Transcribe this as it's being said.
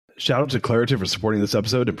Shout out to Claritin for supporting this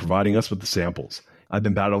episode and providing us with the samples. I've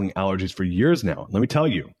been battling allergies for years now. Let me tell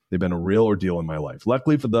you, they've been a real ordeal in my life.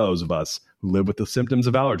 Luckily for those of us who live with the symptoms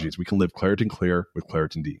of allergies, we can live Claritin Clear with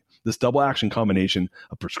Claritin D. This double action combination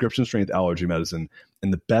of prescription strength allergy medicine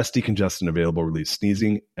and the best decongestant available relieves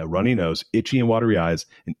sneezing, a runny nose, itchy and watery eyes,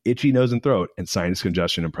 an itchy nose and throat, and sinus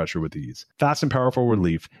congestion and pressure with ease. Fast and powerful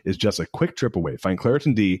relief is just a quick trip away. Find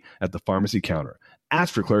Claritin D at the pharmacy counter.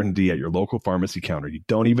 Ask for Claritin D at your local pharmacy counter. You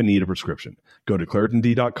don't even need a prescription. Go to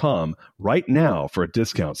ClaritinD.com right now for a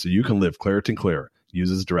discount so you can live Claritin Clear. Use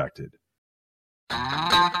as directed.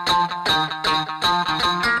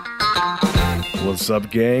 What's up,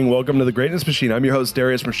 gang? Welcome to The Greatness Machine. I'm your host,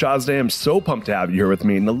 Darius Mershazde. I'm so pumped to have you here with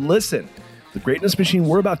me. Now listen, The Greatness Machine,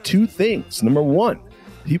 we're about two things. Number one,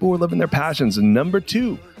 people who are living their passions. And number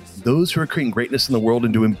two, those who are creating greatness in the world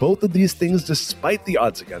and doing both of these things despite the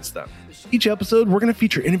odds against them. Each episode, we're going to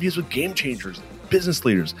feature interviews with game changers, business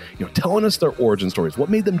leaders, telling us their origin stories, what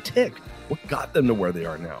made them tick, what got them to where they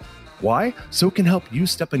are now. Why? So it can help you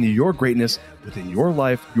step into your greatness within your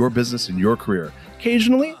life, your business, and your career.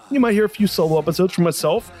 Occasionally, you might hear a few solo episodes from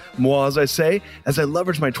myself, moi, as I say, as I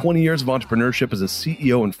leverage my 20 years of entrepreneurship as a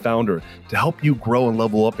CEO and founder to help you grow and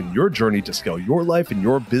level up in your journey to scale your life and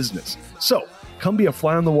your business. So come be a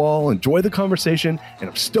fly on the wall, enjoy the conversation, and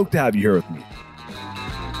I'm stoked to have you here with me.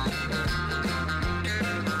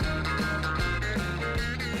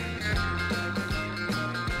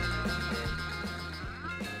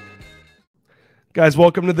 Guys,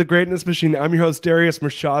 welcome to The Greatness Machine. I'm your host, Darius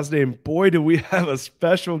Mershazde, and boy, do we have a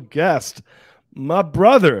special guest. My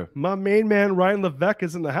brother, my main man, Ryan Levesque,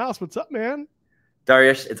 is in the house. What's up, man?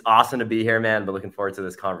 Darius, it's awesome to be here, man. But looking forward to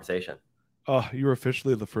this conversation. Oh, you're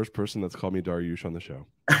officially the first person that's called me Dariush on the show.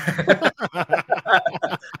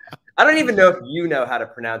 I don't even know if you know how to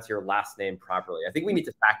pronounce your last name properly. I think we need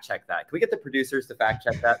to fact check that. Can we get the producers to fact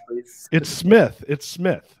check that, please? It's Smith. It's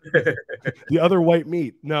Smith. The other white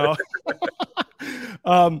meat. No.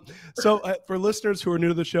 For listeners who are new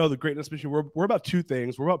to the show, The Greatness Machine, we're about two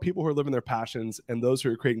things. We're about people who are living their passions and those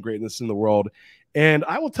who are creating greatness in the world. And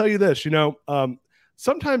I will tell you this,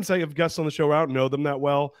 sometimes I have guests on the show where I don't know them that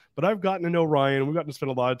well, but I've gotten to know Ryan. We've gotten to spend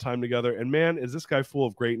a lot of time together. And man, is this guy full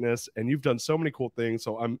of greatness? And you've done so many cool things.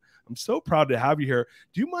 So I'm so proud to have you here.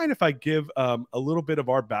 Do you mind if I give a little bit of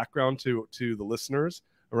our background to the listeners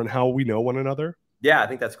around how we know one another? Yeah, I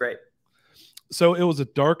think that's great. So it was a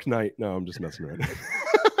dark night. No, I'm just messing around.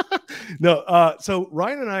 No, so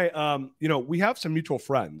Ryan and I, we have some mutual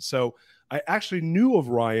friends. So I actually knew of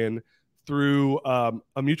Ryan through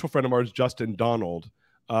a mutual friend of ours, Justin Donald,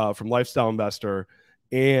 from Lifestyle Investor,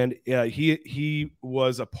 and he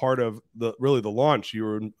was a part of the launch.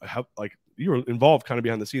 You were involved kind of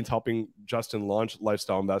behind the scenes, helping Justin launch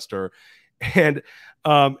Lifestyle Investor, and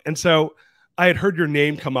so I had heard your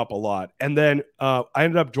name come up a lot, and then I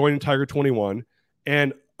ended up joining Tiger 21,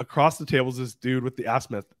 and across the table is this dude with the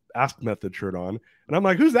Ask Method shirt on, and I'm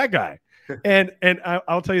like, who's that guy? and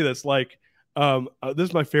I'll tell you this, this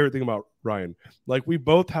is my favorite thing about Ryan. We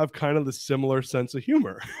both have kind of the similar sense of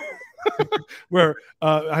humor, where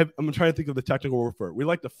I'm trying to think of the technical word for it. We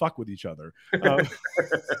like to fuck with each other.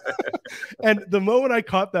 And the moment I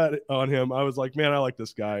caught that on him, I was like, man, I like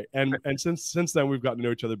this guy. And since then, we've gotten to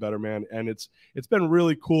know each other better, man. And it's been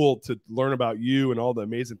really cool to learn about you and all the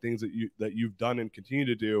amazing things that you've done and continue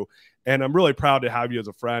to do. And I'm really proud to have you as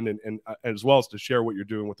a friend and as well as to share what you're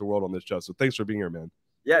doing with the world on this show. So thanks for being here, man.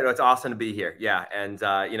 Yeah, no, it's awesome to be here. Yeah. And,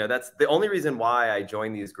 that's the only reason why I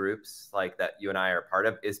join these groups that you and I are a part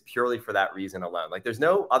of is purely for that reason alone. There's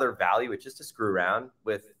no other value. It's just to screw around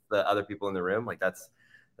with the other people in the room. That's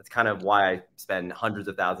kind of why I spend hundreds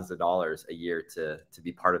of thousands of dollars a year to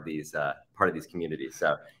be part of these communities.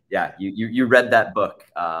 So yeah, you read that book.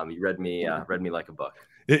 You read me like a book.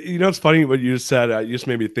 It's funny what you just said. You just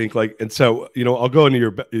made me think and so, I'll go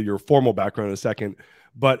into your formal background in a second.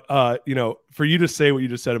 But, for you to say what you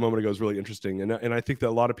just said a moment ago is really interesting. And I think that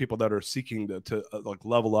a lot of people that are seeking to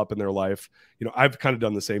level up in their life, I've kind of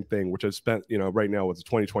done the same thing, which I've spent, right now it's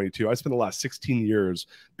 2022. I spent the last 16 years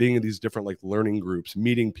being in these different learning groups,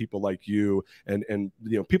 meeting people like you and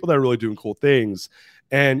people that are really doing cool things.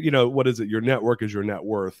 And, what is it? Your network is your net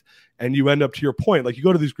worth. And you end up, to your point, you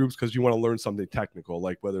go to these groups because you want to learn something technical,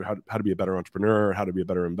 whether how to be a better entrepreneur, how to be a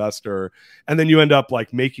better investor. And then you end up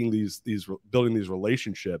making building these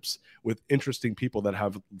relationships with interesting people that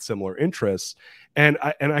have similar interests. And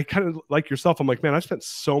I kind of like yourself, I'm like, man, I spent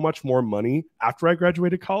so much more money after I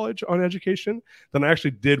graduated college on education than I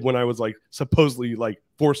actually did when I was like supposedly like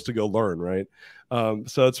forced to go learn, right?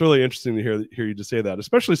 So it's really interesting to hear you just say that,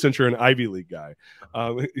 especially since you're an Ivy League guy.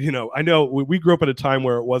 You know, I know we grew up at a time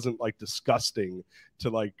where it wasn't like disgusting to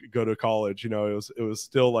like go to college. You know, it was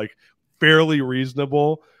still like fairly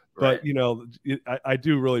reasonable. But Right. you know, I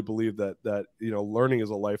do really believe that you know, learning is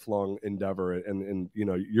a lifelong endeavor, and you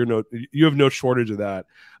know, you have no shortage of that.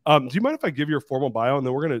 Do you mind if I give your formal bio, and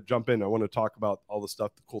then we're going to jump in? I want to talk about all the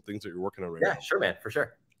stuff, the cool things that you're working on right now. Yeah, sure, man, for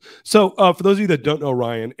sure. So, for those of you that don't know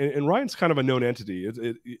Ryan, and Ryan's kind of a known entity.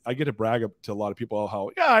 I get to brag to a lot of people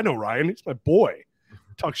how, yeah, I know Ryan. He's my boy.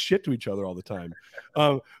 Talk shit to each other all the time.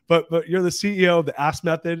 But you're the CEO of the Ask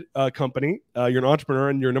Method company. You're an entrepreneur,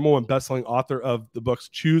 and you're #1 best-selling author of the books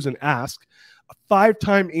Choose and Ask, a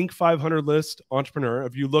 5-time Inc. 500 list entrepreneur.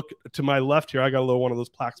 If you look to my left here, I got a little one of those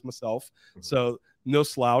plaques myself, so no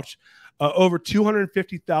slouch. Over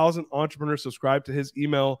 250,000 entrepreneurs subscribe to his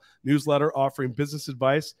email newsletter offering business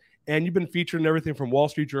advice. And you've been featured in everything from Wall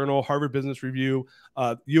Street Journal, Harvard Business Review,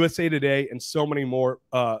 USA Today, and so many more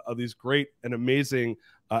of these great and amazing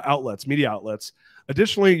outlets, media outlets.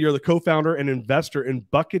 Additionally, you're the co-founder and investor in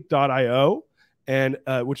Bucket.io, and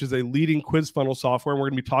which is a leading quiz funnel software. And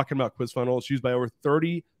we're going to be talking about quiz funnel. It's used by over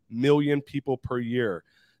 30 million people per year.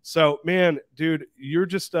 So, man, dude, you're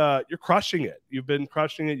just you're crushing it. You've been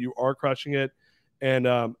crushing it. You are crushing it, and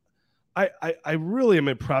I really am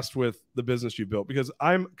impressed with the business you built, because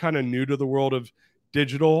I'm kind of new to the world of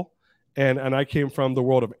digital, and I came from the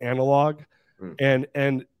world of analog, and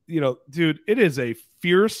you know, dude, it is a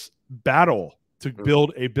fierce battle to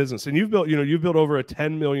build a business, and you've built over a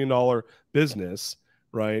 $10 million business,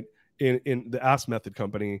 right? In the Ask Method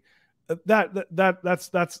company.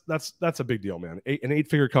 That's a big deal, man. An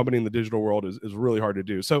 8-figure company in the digital world is really hard to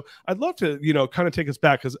do. So I'd love to, you know, kind of take us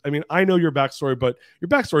back, because I mean, I know your backstory, but your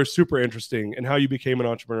backstory is super interesting and how you became an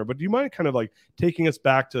entrepreneur. But do you mind kind of like taking us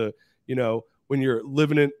back to, you know, when you're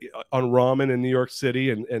living on ramen in New York City,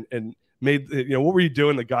 and made, you know, what were you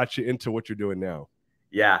doing that got you into what you're doing now?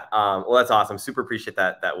 Yeah, well, that's awesome. Super appreciate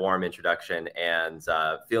that warm introduction, and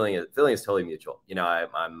feeling is totally mutual. You know,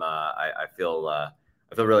 I feel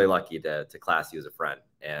really lucky to class you as a friend,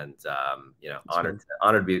 and you know, honored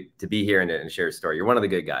to be here and share your story. You're one of the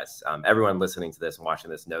good guys. Everyone listening to this and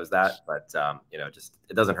watching this knows that, but you know, just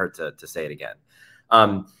it doesn't hurt to say it again.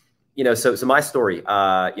 You know, so my story. You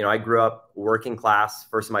know, I grew up working class.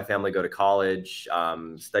 First in my family go to college.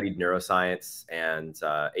 Studied neuroscience and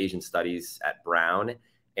Asian studies at Brown.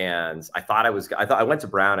 And I went to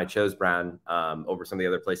Brown. I chose Brown over some of the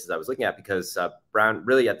other places I was looking at, because Brown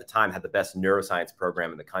really at the time had the best neuroscience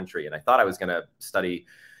program in the country. And I thought I was going to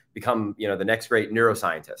become, you know, the next great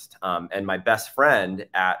neuroscientist. And my best friend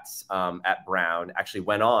at Brown actually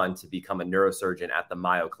went on to become a neurosurgeon at the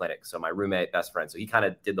Mayo Clinic. So my roommate, best friend. So he kind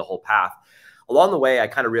of did the whole path. Along the way, I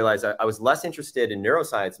kind of realized I was less interested in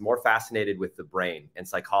neuroscience, more fascinated with the brain and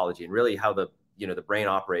psychology, and really how the brain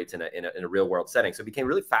operates in a real world setting. So I became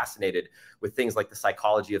really fascinated with things like the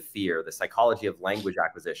psychology of fear, the psychology of language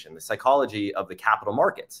acquisition, the psychology of the capital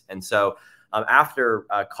markets. And so after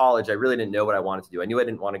college, I really didn't know what I wanted to do. I knew I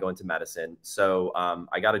didn't want to go into medicine. So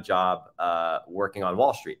I got a job working on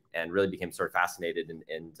Wall Street, and really became sort of fascinated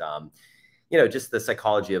and you know, just the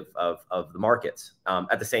psychology of the markets.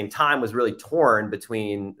 At the same time, was really torn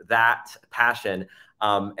between that passion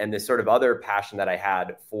and this sort of other passion that I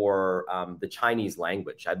had for the Chinese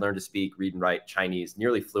language. I'd learned to speak, read, and write Chinese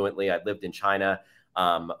nearly fluently. I'd lived in China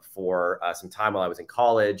for some time while I was in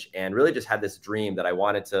college, and really just had this dream that I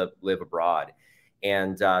wanted to live abroad.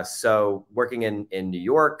 And so working in New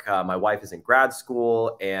York, my wife is in grad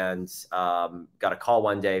school, and got a call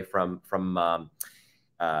one day from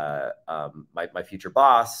my future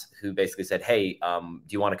boss, who basically said, "Hey, do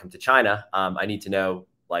you want to come to China? I need to know,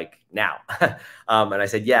 like, now." And I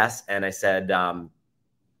said yes. And I said, "Can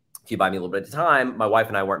you buy me a little bit of time?" My wife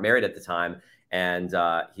and I weren't married at the time. And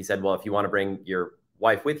he said, "Well, if you want to bring your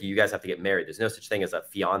wife with you, you guys have to get married. There's no such thing as a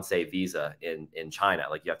fiance visa in China.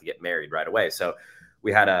 Like, you have to get married right away." So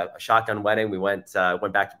we had a shotgun wedding. We went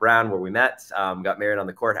back to Brown, where we met, got married on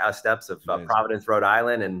the courthouse steps of Providence, Rhode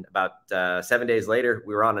Island. And about 7 days later,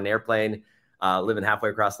 we were on an airplane, living halfway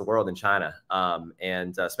across the world in China,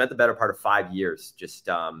 and spent the better part of 5 years just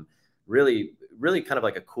really kind of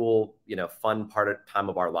like a cool, you know, fun time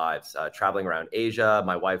of our lives, traveling around Asia.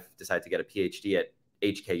 My wife decided to get a PhD at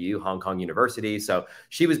HKU, Hong Kong University. So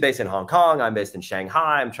she was based in Hong Kong. I'm based in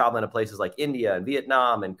Shanghai. I'm traveling to places like India and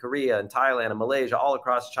Vietnam and Korea and Thailand and Malaysia, all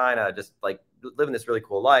across China, just like living this really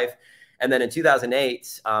cool life. And then in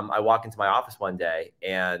 2008, I walk into my office one day,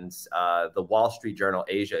 and the Wall Street Journal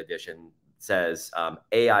Asia edition says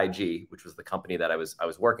AIG, which was the company that I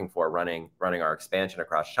was working for, running our expansion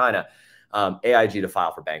across China, AIG to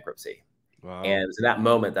file for bankruptcy. Wow. And it was in that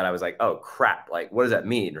moment that I was like, oh crap, like what does that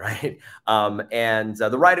mean, right? And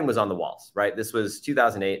the writing was on the walls, right? This was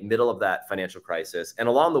 2008, middle of that financial crisis, and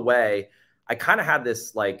along the way, I kind of had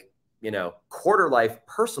this like, quarter life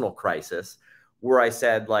personal crisis where I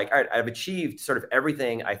said like, all right, I've achieved sort of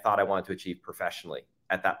everything I thought I wanted to achieve professionally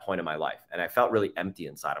at that point in my life. And I felt really empty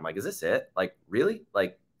inside. I'm like, is this it? Like, really?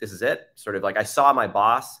 Like, this is it? Sort of like I saw my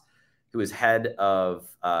boss, who was head of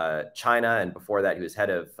China, and before that, he was head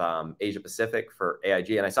of Asia Pacific for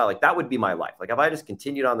AIG. And I saw like, that would be my life. Like if I just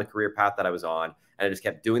continued on the career path that I was on, and I just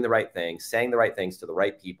kept doing the right things, saying the right things to the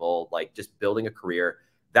right people, like just building a career,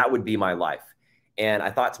 that would be my life. And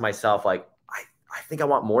I thought to myself, like, I think I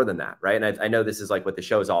want more than that, right? And I know this is like what the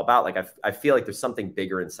show is all about. Like I feel like there's something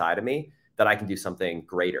bigger inside of me that I can do something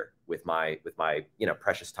greater with my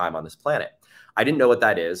precious time on this planet. I didn't know what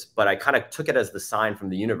that is, but I kind of took it as the sign from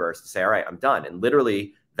the universe to say, all right, I'm done. And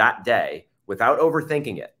literally that day, without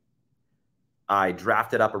overthinking it, I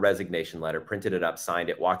drafted up a resignation letter, printed it up, signed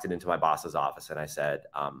it, walked it into my boss's office, and I said,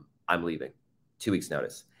 I'm leaving. 2 weeks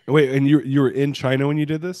notice. Wait, and you were in China when you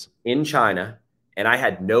did this? In China, and I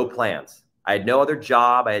had no plans. I had no other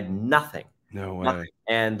job. I had nothing. No way. Nothing.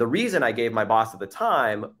 And the reason I gave my boss at the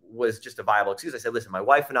time was just a viable excuse. I said, listen, my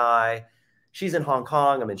wife and I, she's in Hong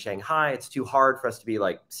Kong, I'm in Shanghai. It's too hard for us to be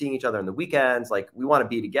like seeing each other on the weekends. Like we want to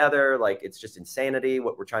be together. Like it's just insanity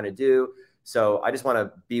what we're trying to do. So I just want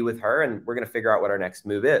to be with her, and we're going to figure out what our next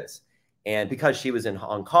move is. And because she was in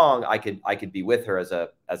Hong Kong, I could be with her as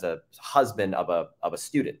a husband of a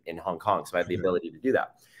student in Hong Kong. So I had the ability to do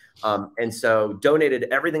that. And so donated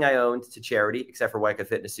everything I owned to charity, except for what I could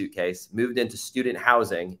fit in a suitcase, moved into student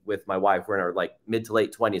housing with my wife. We're in our like mid to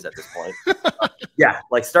late 20s at this point. Yeah.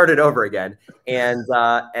 Like started over again. And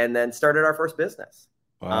then started our first business.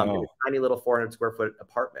 Wow. In a tiny little 400 square foot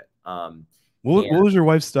apartment. What was your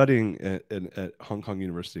wife studying at Hong Kong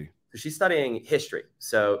University? She's studying history.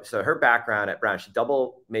 So her background at Brown, she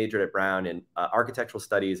double majored at Brown in architectural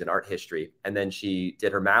studies and art history. And then she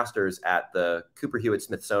did her master's at the Cooper Hewitt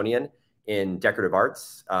Smithsonian in decorative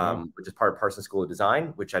arts, which is part of Parsons School of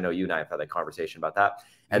Design, which I know you and I have had that conversation about that.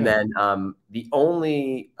 And then the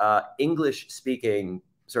only English speaking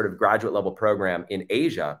sort of graduate level program in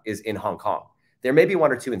Asia is in Hong Kong. There may be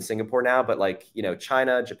one or two in Singapore now, but like,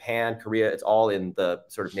 China, Japan, Korea, it's all in the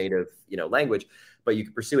sort of native, language. But you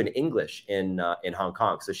could pursue in English in Hong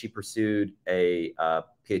Kong. So she pursued a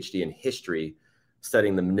PhD in history,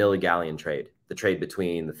 studying the Manila galleon trade, the trade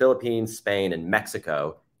between the Philippines, Spain, and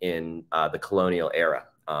Mexico in the colonial era,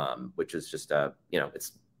 which is just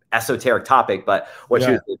it's esoteric topic, but what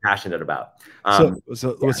she was really passionate about.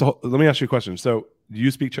 So let me ask you a question. So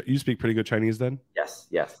you speak pretty good Chinese then? Yes,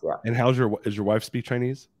 yeah. And is your wife speak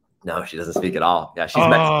Chinese? No, she doesn't speak at all. Yeah, she's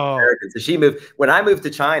Mexican American. So she moved when I moved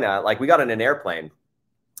to China. Like we got on an airplane,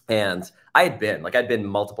 and I'd been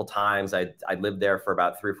multiple times. I lived there for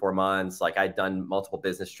about 3 or 4 months. Like I'd done multiple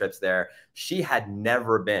business trips there. She had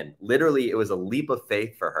never been. Literally, it was a leap of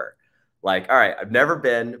faith for her. Like, all right, I've never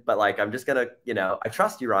been, but like I'm just gonna, I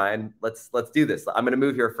trust you, Ryan. Let's do this. I'm gonna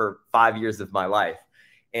move here for 5 years of my life.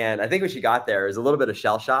 And I think when she got there, it was a little bit of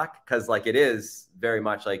shell shock because like it is very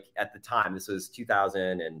much like at the time, this was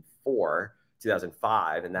 2004,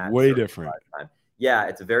 2005, and that's way different. Yeah,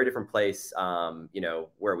 it's a very different place. Where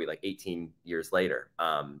are we, like 18 years later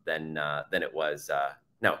than it was,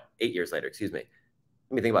 8 years later, excuse me.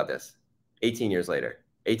 Let me think about this. 18 years later.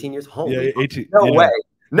 18 years? Holy yeah, 18. No way.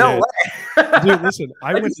 No way. Dude, listen,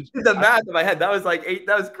 I went to do the math in my head. That was like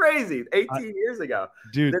that was crazy. 18 years ago.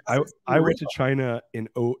 Dude, I went to China in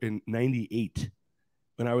 98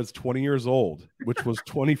 when I was 20 years old, which was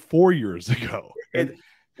 24 years ago. And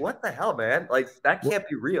what the hell, man? Like that can't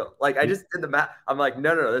be real. Like I just did the math. I'm like,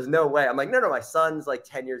 no, there's no way. I'm like, no, my son's like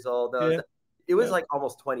 10 years old. No, it was like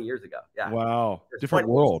almost 20 years ago. Yeah. Wow. Different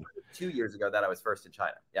world. 2 years ago that I was first in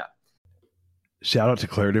China. Yeah. Shout out to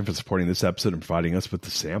Claritin for supporting this episode and providing us with the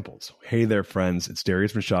samples. Hey there, friends. It's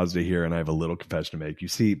Darius from Shazda here, and I have a little confession to make. You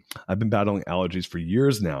see, I've been battling allergies for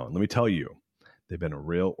years now, and let me tell you, they've been a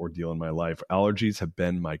real ordeal in my life. Allergies have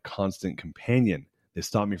been my constant companion. They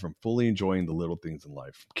stop me from fully enjoying the little things in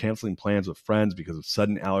life, from canceling plans with friends because of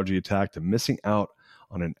sudden allergy attack to missing out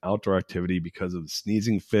on an outdoor activity because of the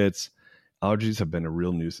sneezing fits. Allergies have been a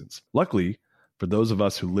real nuisance. Luckily, for those of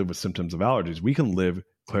us who live with symptoms of allergies, we can live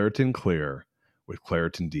Claritin Clear with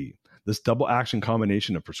Claritin D. This double action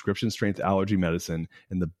combination of prescription strength allergy medicine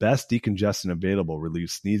and the best decongestant available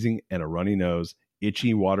relieves sneezing and a runny nose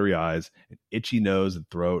itchy, watery eyes, an itchy nose and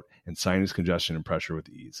throat, and sinus congestion and pressure with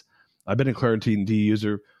ease. I've been a Claritin D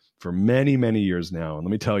user for many, many years now, and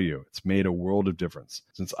let me tell you, it's made a world of difference.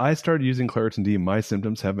 Since I started using Claritin D, my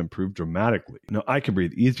symptoms have improved dramatically. Now I can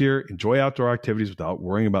breathe easier, enjoy outdoor activities without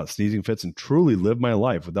worrying about sneezing fits, and truly live my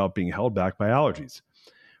life without being held back by allergies.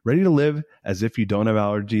 Ready to live as if you don't have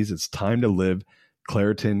allergies? It's time to live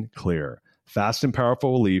Claritin Clear. Fast and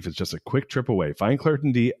powerful relief is just a quick trip away. Find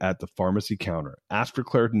Claritin D at the pharmacy counter. Ask for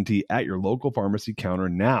Claritin D at your local pharmacy counter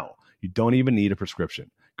now. You don't even need a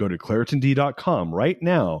prescription. Go to ClaritinD.com right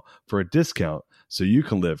now for a discount so you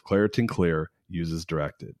can live Claritin Clear. Use as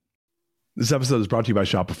directed. This episode is brought to you by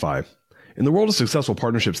Shopify. In the world of successful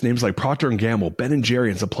partnerships, names like Procter & Gamble, Ben & Jerry,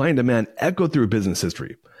 and Supply and Demand echo through business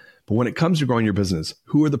history. But when it comes to growing your business,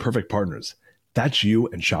 who are the perfect partners? That's you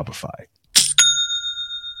and Shopify.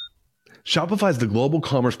 Shopify is the global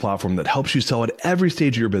commerce platform that helps you sell at every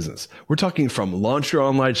stage of your business. We're talking from launch your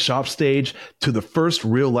online shop stage to the first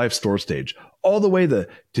real life store stage, all the way to,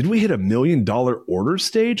 did we hit $1 million order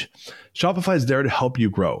stage? Shopify is there to help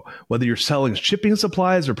you grow. Whether you're selling shipping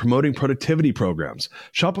supplies or promoting productivity programs,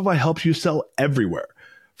 Shopify helps you sell everywhere.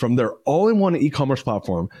 From their all-in-one e-commerce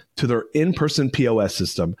platform to their in-person POS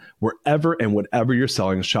system, wherever and whatever you're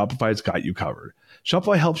selling, Shopify's got you covered.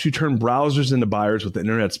 Shopify helps you turn browsers into buyers with the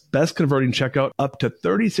internet's best converting checkout, up to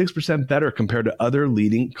 36% better compared to other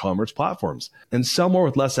leading commerce platforms. And sell more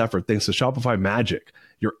with less effort thanks to Shopify Magic,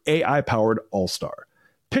 your AI-powered all-star.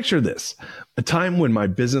 Picture this, a time when my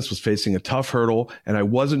business was facing a tough hurdle and I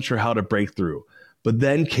wasn't sure how to break through. But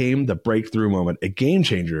then came the breakthrough moment, a game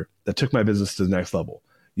changer that took my business to the next level.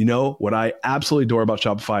 You know, what I absolutely adore about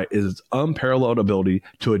Shopify is its unparalleled ability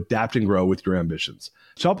to adapt and grow with your ambitions.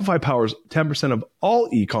 Shopify powers 10% of all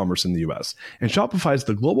e-commerce in the US, and Shopify is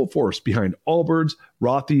the global force behind Allbirds,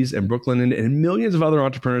 Rothy's, and Brooklinen, and millions of other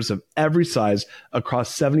entrepreneurs of every size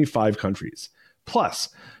across 75 countries. Plus,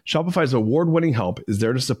 Shopify's award-winning help is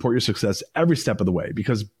there to support your success every step of the way,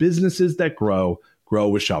 because businesses that grow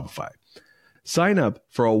with Shopify. Sign up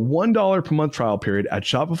for a $1 per month trial period at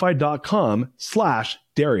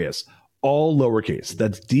shopify.com/Darius, all lowercase.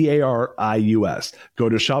 That's Darius. Go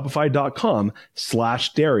to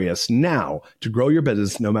shopify.com/Darius now to grow your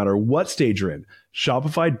business no matter what stage you're in.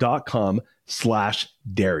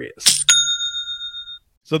 Shopify.com/Darius.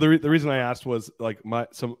 So the reason I asked was like and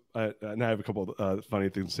I have a couple of funny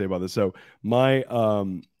things to say about this. So my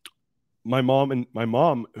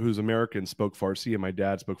mom, who's American, spoke Farsi, and my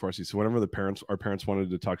dad spoke Farsi. So whenever our parents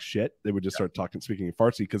wanted to talk shit, they would just start speaking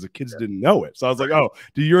Farsi because the kids didn't know it. So I was like, oh,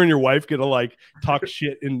 do you and your wife get to like talk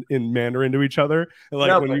shit in Mandarin to each other? And, like,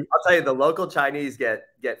 no, I'll tell you, the local Chinese get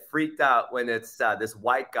freaked out when it's this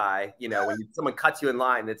white guy. You know, when someone cuts you in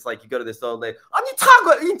line, it's like you go to this old lady,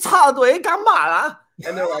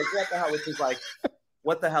 and they're like, what the hell? Which is like,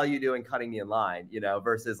 what the hell are you doing cutting me in line? You know,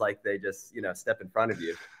 versus like they just step in front of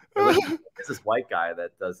you. It's this white guy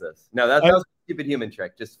that does this. No, that was a stupid human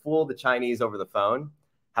trick. Just fool the Chinese over the phone,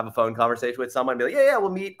 have a phone conversation with someone, be like, yeah, we'll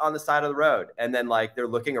meet on the side of the road. And then like they're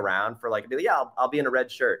looking around for like, be like, yeah, I'll be in a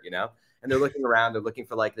red shirt, And they're looking around, they're looking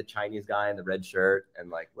for like the Chinese guy in the red shirt, and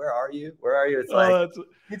like, where are you? It's like,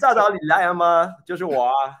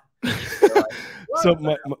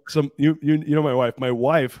 my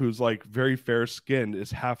wife, who's like very fair skinned,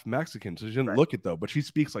 is half Mexican, so she didn't look it though, but she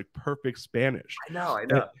speaks like perfect Spanish. I know.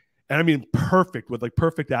 And I mean, perfect, with like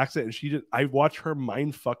perfect accent. And I watch her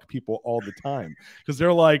mind fuck people all the time because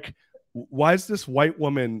they're like, why is this white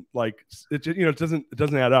woman like, it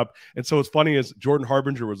doesn't add up. And so what's funny is Jordan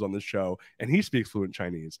Harbinger was on the show and he speaks fluent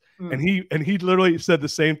Chinese. And he literally said the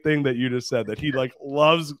same thing that you just said, that he like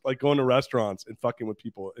loves like going to restaurants and fucking with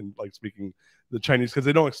people and like speaking the Chinese because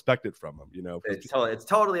they don't expect it from him, It's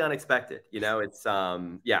totally unexpected, it's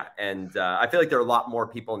and I feel like there are a lot more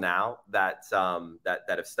people now that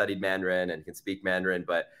have studied Mandarin and can speak Mandarin,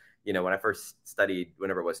 but when I first studied,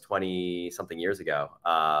 whenever it was 20 something years ago,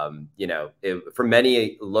 for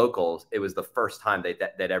many locals, it was the first time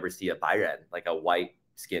they'd ever see a Bairen, like a light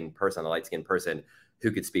skinned person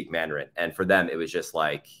who could speak Mandarin. And for them, it was just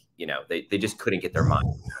like, they just couldn't get their mind.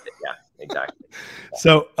 Yeah, exactly.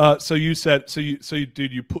 So you said, you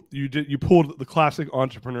pulled the classic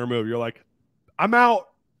entrepreneur move. You're like, I'm out.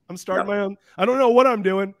 I'm starting my own. I don't know what I'm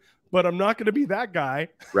doing, but I'm not going to be that guy.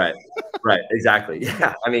 Right. Exactly.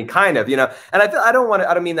 Yeah. I mean, kind of, and I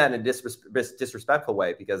don't mean that in a disrespectful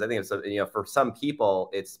way, because I think it's, for some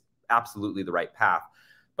people, it's absolutely the right path.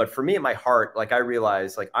 But for me, in my heart, like I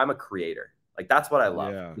realized, like I'm a creator. Like that's what I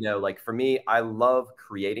love. Yeah. Like for me, I love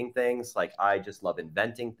creating things. Like I just love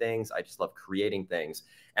inventing things. I just love creating things.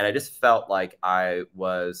 And I just felt like I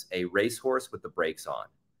was a racehorse with the brakes on.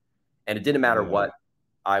 And it didn't matter Yeah. what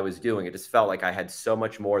I was doing. It just felt like I had so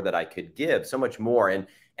much more that I could give, so much more. And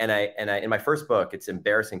I in my first book, it's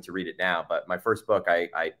embarrassing to read it now, but my first book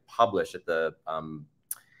I published at the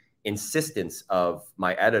insistence of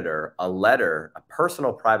my editor, a letter, a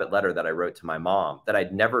personal private letter that I wrote to my mom that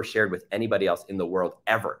I'd never shared with anybody else in the world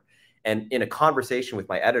ever. And in a conversation with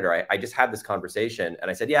my editor, I just had this conversation and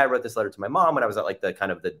I said, yeah, I wrote this letter to my mom when I was at like the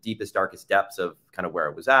kind of the deepest, darkest depths of kind of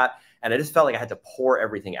where I was at. And I just felt like I had to pour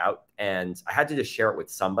everything out and I had to just share it with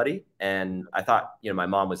somebody. And I thought, you know, my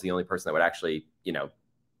mom was the only person that would actually,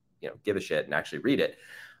 give a shit and actually read it.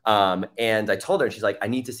 And I told her, and she's like, I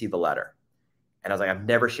need to see the letter. And I was like, I've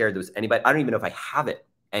never shared this with anybody. I don't even know if I have it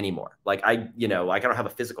anymore. Like I don't have a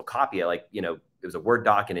physical copy. It was a Word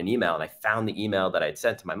doc and an email. And I found the email that I had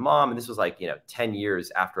sent to my mom. And this was like, 10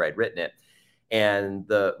 years after I'd written it. And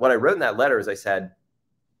what I wrote in that letter is I said,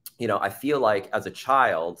 I feel like as a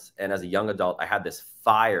child and as a young adult, I had this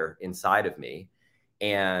fire inside of me.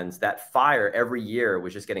 And that fire every year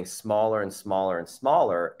was just getting smaller and smaller and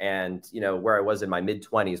smaller. And, where I was in my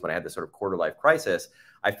mid-20s when I had this sort of quarter life crisis,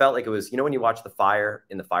 I felt like it was, when you watch the fire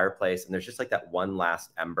in the fireplace and there's just like that one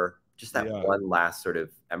last ember, just that one last sort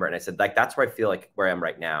of ember. And I said, like, that's where I feel like where I am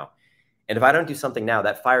right now. And if I don't do something now,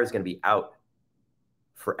 that fire is going to be out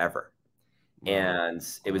forever. And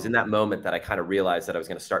it was in that moment that I kind of realized that I was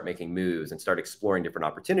going to start making moves and start exploring different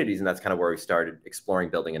opportunities. And that's kind of where we started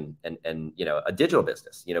exploring building and a digital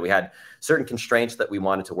business. We had certain constraints that we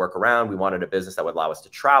wanted to work around. We wanted a business that would allow us to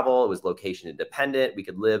travel. It was location independent. We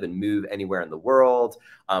could live and move anywhere in the world.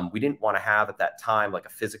 We didn't want to have at that time like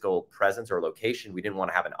a physical presence or location. We didn't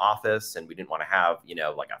want to have an office, and we didn't want to have,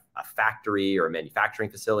 like a factory or a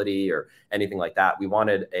manufacturing facility or anything like that. We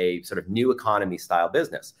wanted a sort of new economy style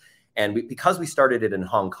business. And because we started it in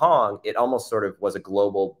Hong Kong, it almost sort of was a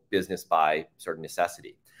global business by sort of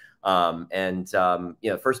necessity.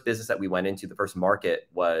 The first business that we went into, the first market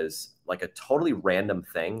was like a totally random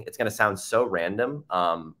thing. It's going to sound so random,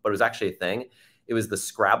 but it was actually a thing. It was the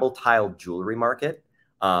Scrabble tile jewelry market,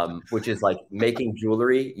 which is like making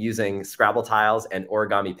jewelry using Scrabble tiles and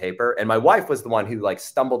origami paper. And my wife was the one who like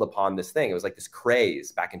stumbled upon this thing. It was like this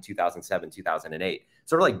craze back in 2007, 2008,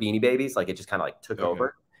 sort of like Beanie Babies. Like it just kind of like took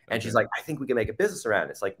over. And she's like, I think we can make a business around it.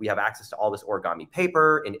 It's like we have access to all this origami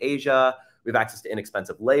paper in Asia. We have access to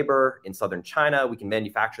inexpensive labor in southern China. We can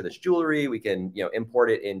manufacture this jewelry. We can,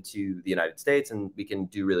 import it into the United States, and we can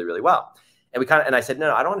do really, really well. And I said,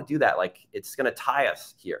 no, I don't want to do that. Like, it's going to tie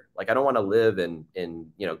us here. Like, I don't want to live in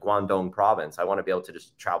Guangdong province. I want to be able to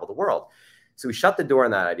just travel the world. So we shut the door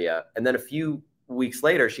on that idea. And then a few weeks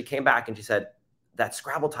later, she came back and she said, that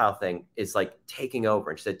Scrabble tile thing is like taking over.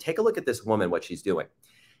 And she said, take a look at this woman, what she's doing.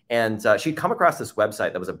 And she'd come across this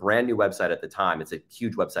website that was a brand new website at the time. It's a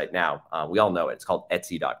huge website now. We all know it. It's called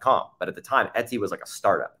Etsy.com. But at the time, Etsy was like a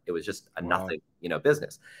startup. It was just a nothing,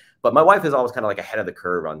 business. But my wife is always kind of like ahead of the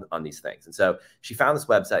curve on these things. And so she found this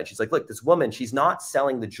website. She's like, look, this woman, she's not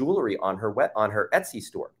selling the jewelry on her Etsy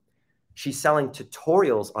store. She's selling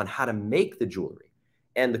tutorials on how to make the jewelry.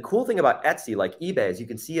 And the cool thing about Etsy, like eBay, is you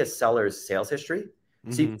can see a seller's sales history.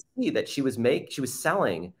 Mm-hmm. So you can see that she was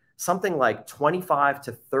selling something like 25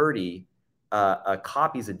 to 30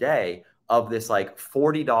 copies a day of this like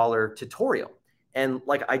 $40 tutorial. And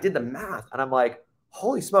like, I did the math and I'm like,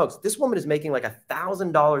 holy smokes, this woman is making like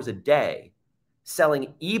 $1,000 a day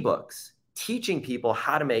selling ebooks, teaching people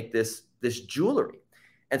how to make this jewelry.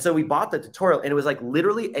 And so we bought the tutorial, and it was like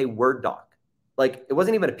literally a Word doc. Like, it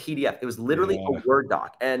wasn't even a PDF. It was literally a Word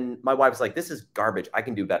doc. And my wife was like, this is garbage. I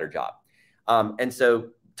can do a better job. And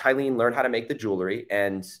so Tylene learned how to make the jewelry,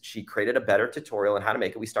 and she created a better tutorial on how to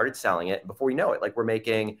make it. We started selling it. Before we know it, like, we're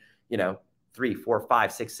making, $3,000, $4,000,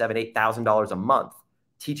 $6,000, $7,000, $8,000 a month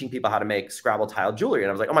teaching people how to make Scrabble tile jewelry. And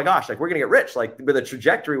I was like, oh my gosh, like, we're going to get rich. Like, but the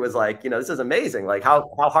trajectory was like, this is amazing. Like, how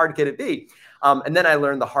hard could it be? And then I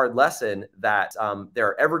learned the hard lesson that there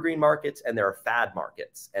are evergreen markets and there are fad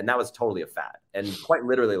markets. And that was totally a fad. And quite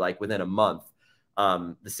literally, like, within a month,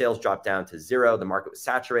 the sales dropped down to zero. The market was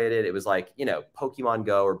saturated. It was like, Pokemon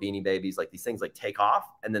Go or Beanie Babies, like these things like take off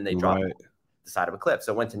and then they drop the side of a cliff.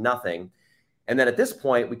 So it went to nothing. And then at this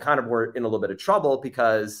point, we kind of were in a little bit of trouble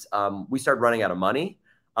because we started running out of money.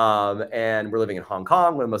 And we're living in Hong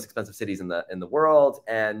Kong, one of the most expensive cities in the world.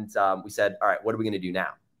 And we said, all right, what are we going to do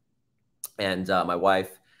now? And my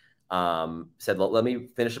wife said, let me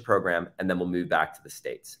finish the program and then we'll move back to the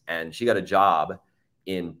States. And she got a job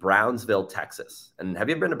in Brownsville, Texas. And have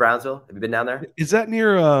you ever been to Brownsville? Have you been down there? Is that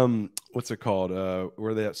near what's it called?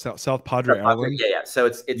 Where they at? South Padre Island? Yeah. So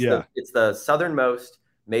it's the southernmost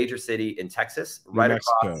major city in Texas, right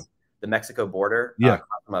across the Mexico border. Yeah.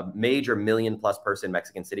 From a major 1 million+ person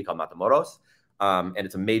Mexican city called Matamoros. and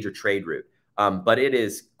it's a major trade route. But it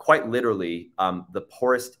is quite literally the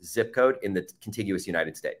poorest zip code in the contiguous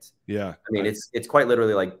United States. Yeah. I mean, it's quite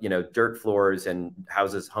literally like, you know, dirt floors and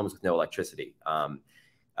homes with no electricity.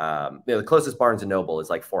 The closest Barnes and Noble is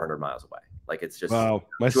like 400 miles away. Like, it's just, wow.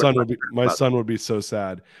 My son would be so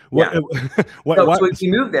sad. What? Yeah. What? So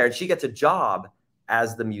we moved there, and she gets a job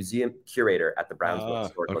as the museum curator at the Brownsville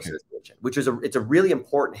Historical Association, which is it's a really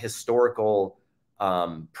important historical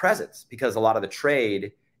presence, because a lot of the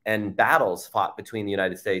trade and battles fought between the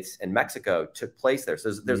United States and Mexico took place there.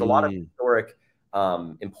 So there's a lot of historic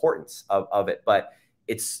importance of it, but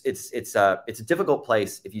it's a difficult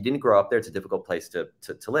place. If you didn't grow up there, it's a difficult place to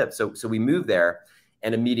live. So we moved there,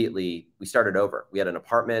 and immediately we started over. We had an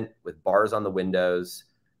apartment with bars on the windows,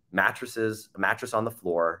 a mattress on the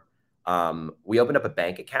floor. We opened up a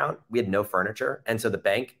bank account. We had no furniture. And so the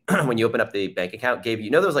bank, when you open up the bank account, gave you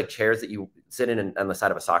know, those like chairs that you sit in on the side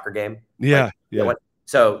of a soccer game? Yeah. Like, yeah. You know,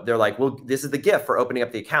 so they're like, well, this is the gift for opening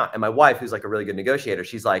up the account. And my wife, who's like a really good negotiator,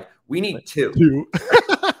 she's like, we need two.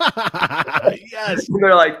 Yes. And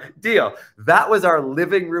they're like, deal. That was our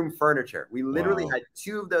living room furniture. We literally had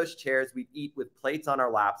two of those chairs. We'd eat with plates on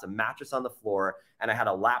our laps, a mattress on the floor, and I had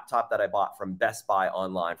a laptop that I bought from Best Buy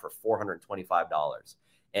online for $425.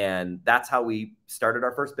 And that's how we started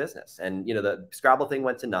our first business. And, you know, the Scrabble thing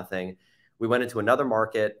went to nothing. We went into another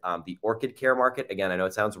market, the orchid care market. Again, I know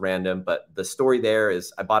it sounds random, but the story there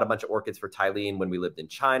is I bought a bunch of orchids for Tylene when we lived in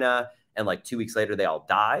China. And like 2 weeks later, they all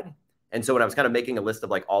died. And so when I was kind of making a list of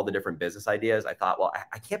like all the different business ideas, I thought, well,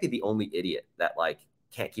 I can't be the only idiot that like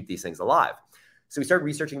can't keep these things alive. So we started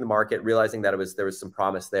researching the market, realizing that there was some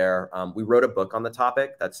promise there. We wrote a book on the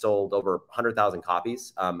topic that sold over 100,000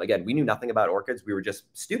 copies. Again, we knew nothing about orchids. We were just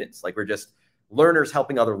students. Like, we're just learners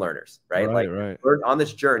helping other learners, right? We're on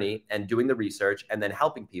this journey and doing the research and then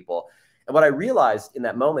helping people. And what I realized in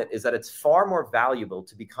that moment is that it's far more valuable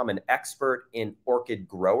to become an expert in orchid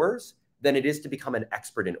growers than it is to become an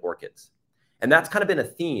expert in orchids. And that's kind of been a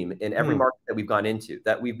theme in every market that we've gone into,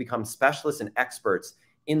 that we've become specialists and experts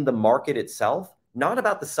in the market itself, not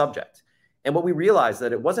about the subject. And what we realized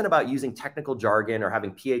that it wasn't about using technical jargon or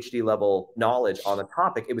having PhD level knowledge on the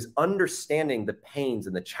topic. It was understanding the pains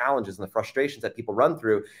and the challenges and the frustrations that people run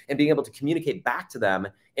through and being able to communicate back to them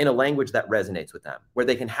in a language that resonates with them, where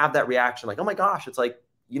they can have that reaction like, oh my gosh, it's like,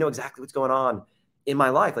 you know exactly what's going on in my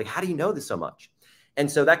life. Like, how do you know this so much? And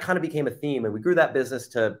so that kind of became a theme, and we grew that business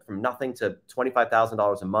from nothing to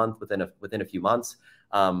 $25,000 a month within a few months,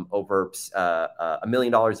 over $1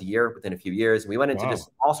 million a year within a few years. And we went into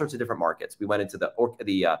just all sorts of different markets. We went into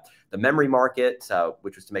the memory market,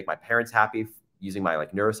 which was to make my parents happy, using my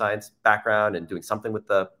like neuroscience background and doing something with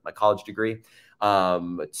my college degree,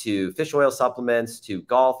 to fish oil supplements, to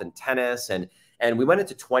golf and tennis, and we went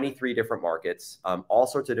into 23 different markets, all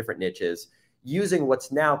sorts of different niches, using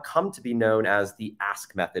what's now come to be known as the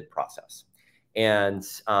ask method process. And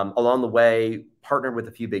along the way, partnered with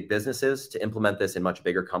a few big businesses to implement this in much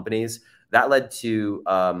bigger companies. That led to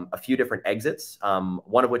a few different exits,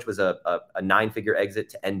 one of which was a 9-figure exit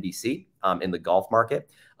to NBC in the golf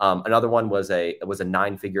market. Another one was a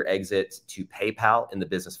 9-figure exit to PayPal in the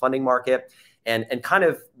business funding market. And kind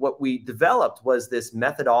of what we developed was this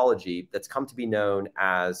methodology that's come to be known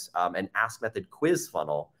as an ask method quiz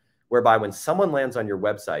funnel, whereby when someone lands on your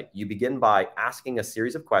website, you begin by asking a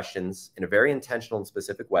series of questions in a very intentional and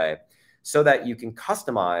specific way so that you can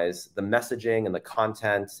customize the messaging and the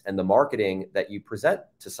content and the marketing that you present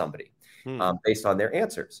to somebody based on their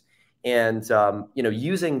answers. And, you know,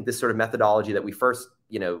 using this sort of methodology that we first,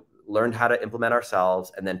 you know, learned how to implement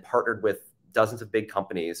ourselves and then partnered with dozens of big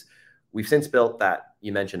companies, we've since built that,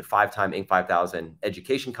 you mentioned, 5-time Inc. 5000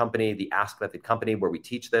 education company, the Ask Method company, where we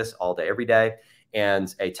teach this all day, every day,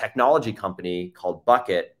 and a technology company called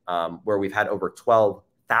Bucket, where we've had over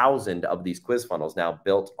 12,000 of these quiz funnels now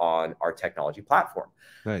built on our technology platform.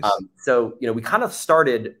 Nice. So, you know, we kind of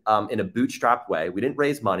started in a bootstrapped way. We didn't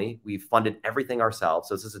raise money. We funded everything ourselves.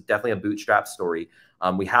 So this is definitely a bootstrap story.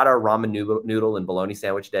 We had our ramen noodle and bologna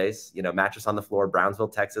sandwich days, you know, mattress on the floor, Brownsville,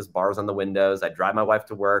 Texas, bars on the windows. I'd drive my wife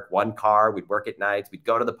to work, one car. We'd work at nights. We'd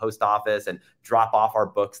go to the post office and drop off our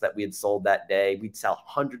books that we had sold that day. We'd sell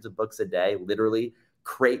hundreds of books a day, literally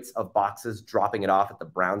crates of boxes, dropping it off at the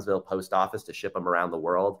Brownsville post office to ship them around the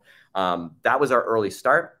world. That was our early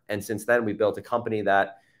start. And since then, we built a company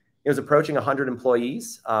that is approaching 100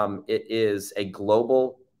 employees. It is a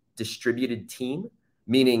global distributed team,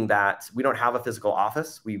 meaning that we don't have a physical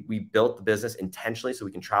office. We built the business intentionally so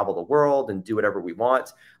we can travel the world and do whatever we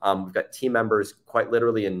want. We've got team members quite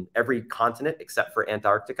literally in every continent except for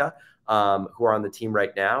Antarctica, who are on the team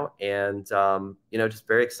right now. And, you know, just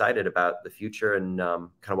very excited about the future and kind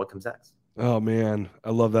of what comes next. Oh man,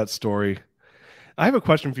 I love that story. I have a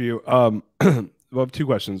question for you. I have two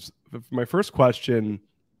questions. My first question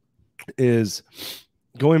is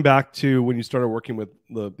going back to when you started working with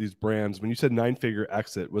these brands. When you said nine-figure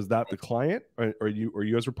exit, was that the client, or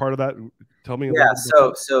you guys were part of that? Tell me a little Yeah. bit about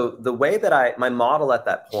that. So the way that my model at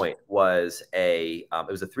that point was it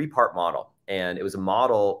was a three-part model, and it was a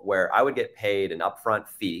model where I would get paid an upfront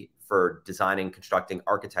fee for designing, constructing,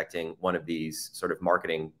 architecting one of these sort of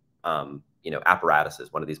marketing,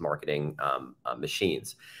 apparatuses, one of these marketing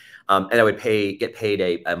machines, and I would get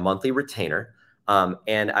paid a monthly retainer,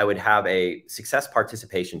 and I would have a success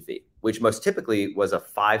participation fee, which most typically was a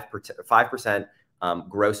 5%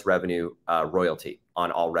 gross revenue royalty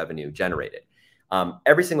on all revenue generated.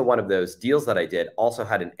 Every single one of those deals that I did also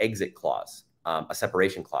had an exit clause, a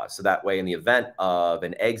separation clause. So that way, in the event of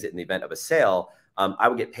an exit, in the event of a sale, I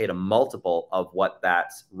would get paid a multiple of what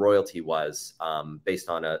that royalty was, based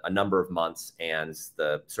on a number of months and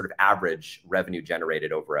the sort of average revenue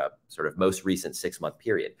generated over a sort of most recent 6-month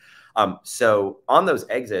period. So on those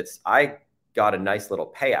exits, I got a nice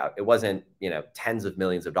little payout. It wasn't, tens of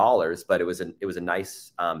millions of dollars, but it was a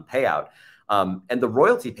nice payout. And the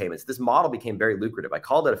royalty payments, this model became very lucrative. I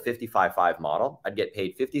called it a 55-5 model. I'd get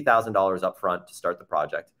paid $50,000 upfront to start the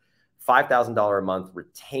project, $5,000 a month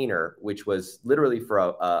retainer, which was literally for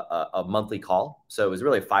a monthly call. So it was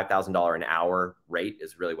really a $5,000 an hour rate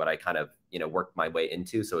is really what I kind of, worked my way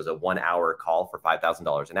into. So it was a 1-hour call for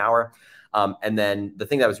 $5,000 an hour. And then the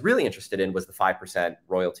thing that I was really interested in was the 5%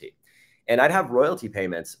 royalty. And I'd have royalty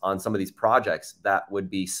payments on some of these projects that would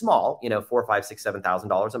be small, $4, $5, $6,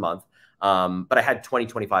 $7,000 a month. But I had 20,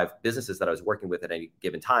 25 businesses that I was working with at any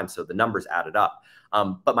given time. So the numbers added up.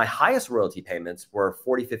 But my highest royalty payments were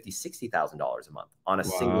 $40, $50, $60,000 a month on a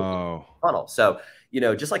single Wow. funnel. So,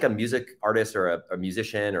 just like a music artist or a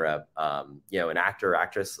musician or an actor or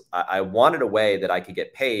actress, I wanted a way that I could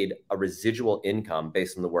get paid a residual income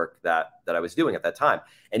based on the work that I was doing at that time.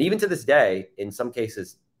 And even to this day, in some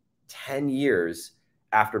cases, 10 years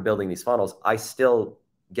after building these funnels, I still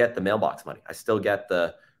get the mailbox money. I still get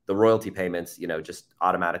the royalty payments, just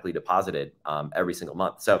automatically deposited every single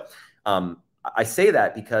month. So I say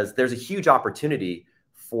that because there's a huge opportunity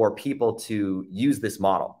for people to use this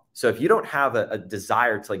model. So if you don't have a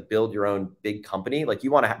desire to build your own big company, like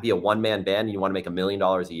you want to be a one-man band and you want to make $1 million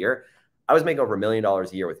a year, I was making over $1 million a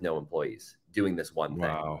year with no employees doing this one thing.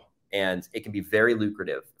 Wow. And it can be very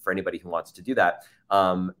lucrative for anybody who wants to do that.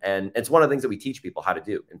 And it's one of the things that we teach people how to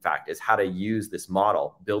do, in fact, is how to use this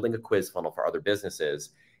model, building a quiz funnel for other businesses,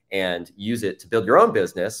 and use it to build your own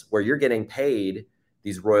business where you're getting paid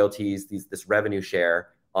these royalties, this revenue share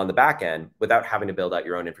on the back end without having to build out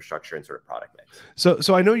your own infrastructure and sort of product mix.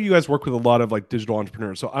 So I know you guys work with a lot of digital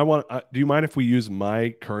entrepreneurs. So do you mind if we use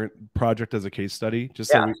my current project as a case study?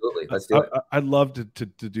 Just yeah, absolutely. Let's do it. I'd love to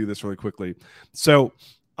do this really quickly. So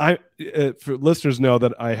for listeners know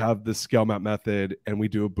that I have this scale map method and we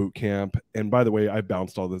do a boot camp. And by the way, I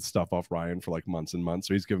bounced all this stuff off Ryan for months and months.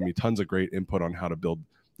 So he's given me tons of great input on how to build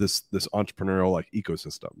this entrepreneurial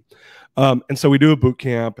ecosystem. And so we do a boot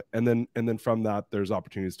camp, and then from that, there's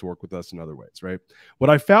opportunities to work with us in other ways, right? What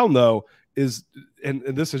I found though is, and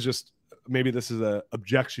this is just, maybe this is a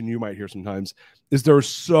objection you might hear sometimes, is there's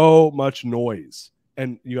so much noise.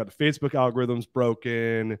 And you got the Facebook algorithms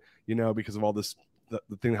broken, because of all this, the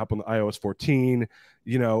thing that happened with iOS 14,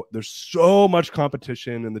 there's so much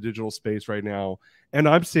competition in the digital space right now. And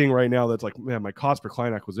I'm seeing right now that's man, my cost per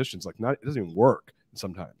client acquisition is it doesn't even work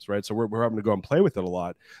sometimes, right? So we're having to go and play with it a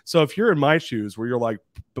lot. So if you're in my shoes where you're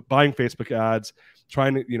buying Facebook ads,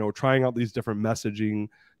 trying out these different messaging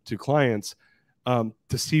to clients,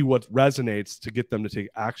 to see what resonates to get them to take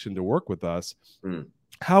action to work with us,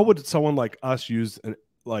 how would someone like us use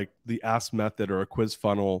the Ask method or a quiz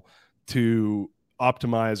funnel to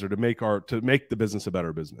optimize or to make the business a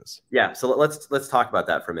better business? Yeah. So let's talk about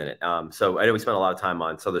that for a minute. So I know we spent a lot of time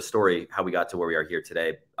on the story, how we got to where we are here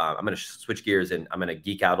today. I'm going to switch gears and I'm going to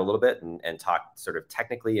geek out a little bit and talk sort of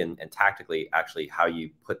technically and tactically, actually, how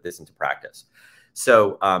you put this into practice.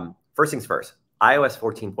 So first things first, iOS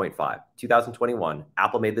 14.5, 2021,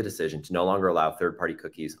 Apple made the decision to no longer allow third-party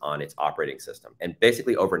cookies on its operating system and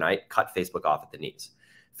basically overnight cut Facebook off at the knees.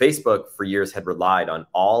 Facebook for years had relied on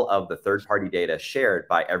all of the third-party data shared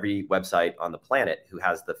by every website on the planet who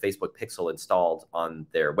has the Facebook pixel installed on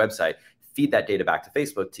their website, feed that data back to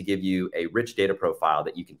Facebook to give you a rich data profile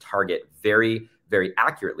that you can target very, very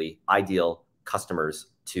accurately ideal customers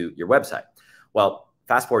to your website. Well,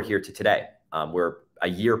 fast forward here to today. We're a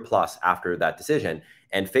year plus after that decision,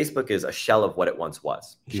 and Facebook is a shell of what it once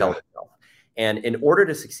was, shell of itself. And in order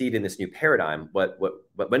to succeed in this new paradigm, what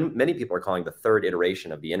many people are calling the third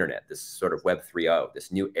iteration of the internet, this sort of Web 3.0,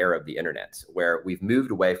 this new era of the internet, where we've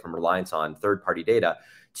moved away from reliance on third-party data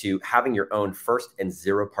to having your own first and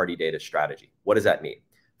zero-party data strategy. What does that mean?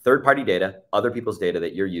 Third-party data, other people's data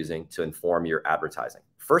that you're using to inform your advertising.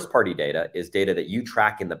 First-party data is data that you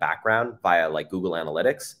track in the background via like Google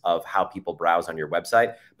Analytics of how people browse on your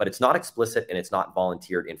website, but it's not explicit and it's not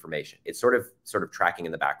volunteered information. It's sort of tracking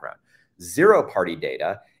in the background. Zero-party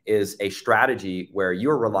data is a strategy where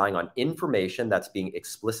you're relying on information that's being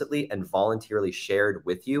explicitly and voluntarily shared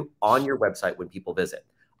with you on your website when people visit,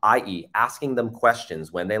 i.e. asking them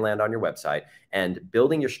questions when they land on your website and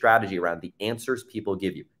building your strategy around the answers people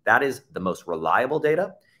give you. That is the most reliable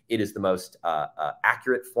data. It is the most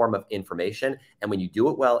accurate form of information. And when you do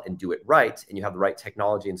it well and do it right, and you have the right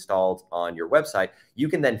technology installed on your website, you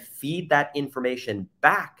can then feed that information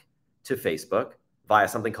back to Facebook via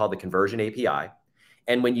something called the Conversion API.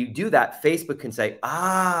 And when you do that, Facebook can say,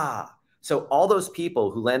 so all those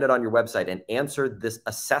people who landed on your website and answered this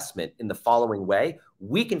assessment in the following way,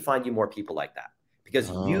 we can find you more people like that because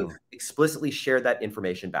you've explicitly shared that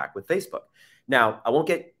information back with Facebook. Now, I won't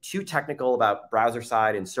get too technical about browser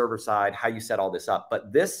side and server side, how you set all this up,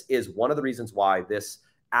 but this is one of the reasons why this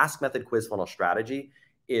Ask Method quiz funnel strategy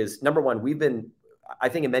is, number one, I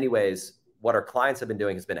think in many ways, what our clients have been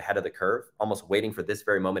doing has been ahead of the curve, almost waiting for this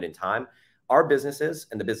very moment in time. Our businesses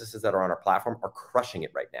and the businesses that are on our platform are crushing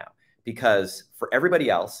it right now. Because for everybody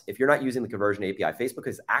else, if you're not using the Conversion API, Facebook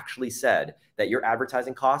has actually said that your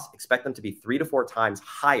advertising costs, expect them to be 3 to 4 times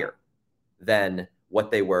higher than what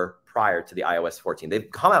they were prior to the iOS 14. They've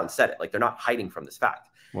come out and said it, like they're not hiding from this fact.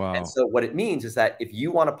 Wow. And so what it means is that if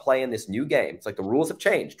you want to play in this new game, it's like the rules have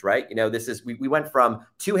changed, right? You know, we went from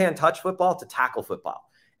two-hand touch football to tackle football.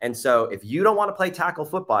 And so if you don't want to play tackle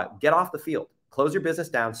football, get off the field, close your business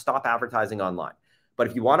down, stop advertising online. But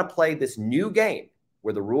if you want to play this new game,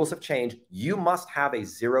 where the rules have changed, you must have a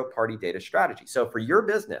zero-party data strategy. So for your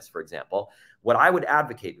business, for example, what I would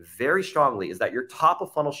advocate very strongly is that your top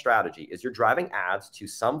of funnel strategy is you're driving ads to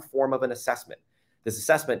some form of an assessment. This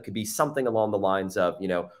assessment could be something along the lines of,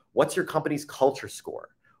 what's your company's culture score?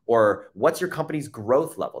 Or what's your company's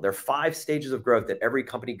growth level? There are 5 stages of growth that every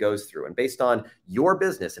company goes through. And based on your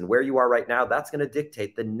business and where you are right now, that's going to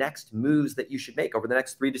dictate the next moves that you should make over the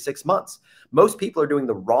next 3 to 6 months. Most people are doing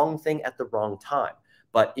the wrong thing at the wrong time.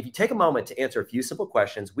 But if you take a moment to answer a few simple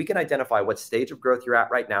questions, we can identify what stage of growth you're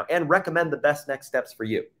at right now and recommend the best next steps for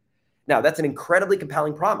you. Now, that's an incredibly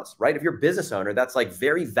compelling promise, right? If you're a business owner, that's like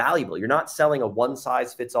very valuable. You're not selling a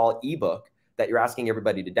one-size-fits-all ebook that you're asking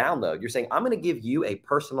everybody to download. You're saying, I'm going to give you a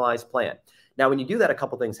personalized plan. Now, when you do that, a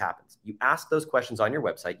couple things happen. You ask those questions on your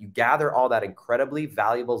website. You gather all that incredibly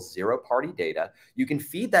valuable zero-party data. You can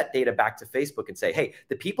feed that data back to Facebook and say, hey,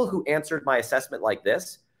 the people who answered my assessment like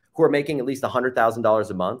this, who are making at least $100,000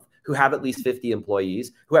 a month, who have at least 50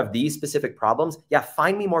 employees, who have these specific problems,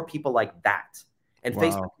 find me more people like that. And wow.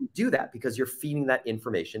 Facebook can do that because you're feeding that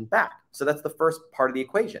information back. So that's the first part of the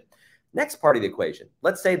equation. Next part of the equation,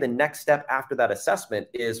 let's say the next step after that assessment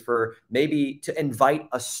is for maybe to invite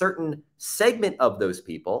a certain segment of those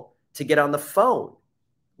people to get on the phone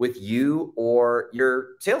with you or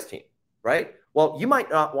your sales team, right? Well, you might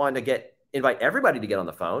not want to invite everybody to get on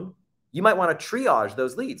the phone. You might want to triage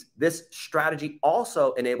those leads. This strategy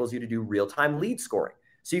also enables you to do real-time lead scoring.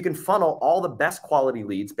 So you can funnel all the best quality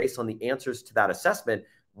leads based on the answers to that assessment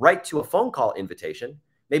right to a phone call invitation,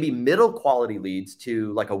 maybe middle quality leads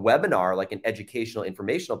to like a webinar, like an educational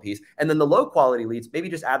informational piece. And then the low quality leads, maybe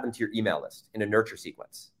just add them to your email list in a nurture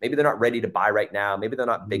sequence. Maybe they're not ready to buy right now. Maybe they're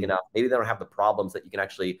not big enough. Maybe they don't have the problems that you can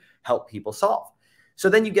actually help people solve. So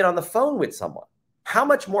then you get on the phone with someone. How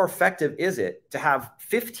much more effective is it to have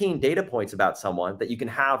 15 data points about someone that you can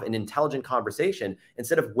have an intelligent conversation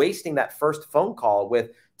instead of wasting that first phone call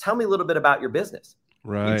with, tell me a little bit about your business.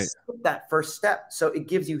 Right. You skip that first step. So it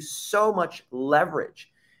gives you so much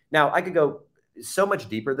leverage. Now, I could go so much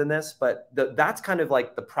deeper than this, but that's kind of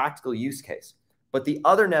like the practical use case. But the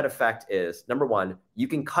other net effect is, number one, you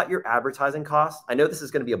can cut your advertising costs. I know this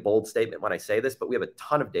is going to be a bold statement when I say this, but we have a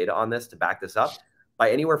ton of data on this to back this up. By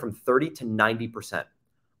anywhere from 30 to 90%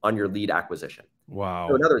 on your lead acquisition. Wow.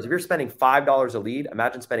 So in other words, if you're spending $5 a lead,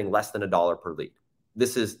 imagine spending less than $1 per lead.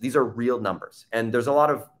 These are real numbers. And there's a lot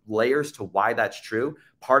of layers to why that's true.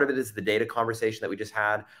 Part of it is the data conversation that we just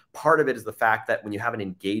had. Part of it is the fact that when you have an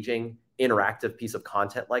engaging, interactive piece of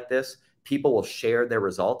content like this, people will share their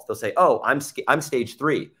results. They'll say, oh, I'm stage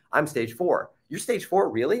 3. I'm stage 4. You're stage 4,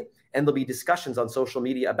 really? And there'll be discussions on social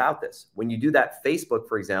media about this. When you do that, Facebook,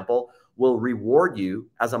 for example, will reward you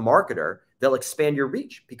as a marketer they'll expand your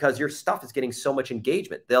reach because your stuff is getting so much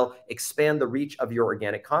engagement. They'll expand the reach of your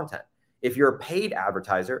organic content. If you're a paid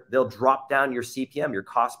advertiser, they'll drop down your CPM, your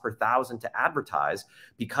cost per thousand to advertise,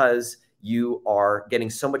 because you are getting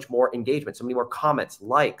so much more engagement, so many more comments,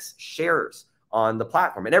 likes, shares on the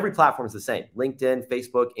platform. And every platform is the same. LinkedIn,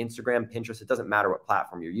 Facebook, Instagram, Pinterest, it doesn't matter what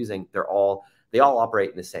platform you're using. They all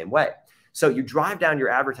operate in the same way. So you drive down your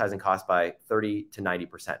advertising cost by 30 to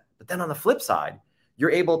 90%. But then on the flip side,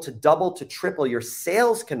 you're able to double to triple your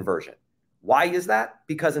sales conversion. Why is that?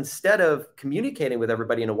 Because instead of communicating with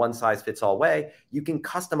everybody in a one-size-fits-all way, you can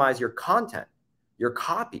customize your content, your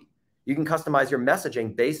copy. You can customize your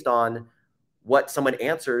messaging based on what someone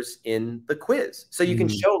answers in the quiz. So you can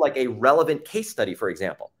show like a relevant case study, for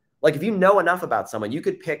example. Like if you know enough about someone, you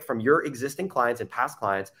could pick from your existing clients and past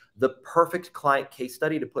clients the perfect client case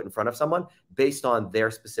study to put in front of someone based on their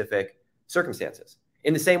specific circumstances.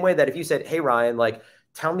 In the same way that if you said, hey, Ryan, like,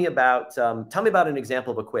 tell me about an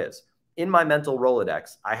example of a quiz. In my mental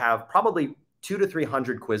Rolodex, I have probably 200 to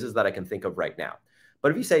 300 quizzes that I can think of right now.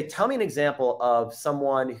 But if you say, tell me an example of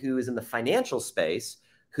someone who is in the financial space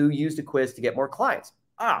who used a quiz to get more clients.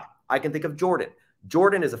 I can think of Jordan.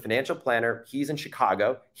 Jordan is a financial planner. He's in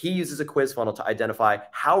Chicago. He uses a quiz funnel to identify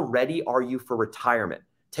how ready are you for retirement.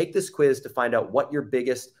 Take this quiz to find out what your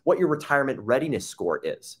retirement readiness score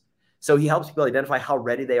is. So he helps people identify how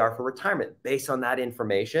ready they are for retirement. Based on that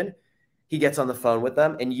information, he gets on the phone with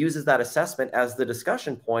them and uses that assessment as the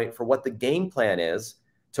discussion point for what the game plan is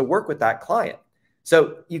to work with that client.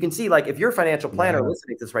 So you can see, like, if you're a financial planner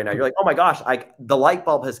listening to this right now, you're like, oh my gosh, the light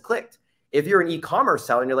bulb has clicked. If you're an e-commerce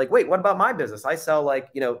seller and you're like, wait, what about my business? I sell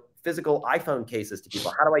physical iPhone cases to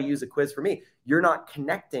people. How do I use a quiz for me? You're not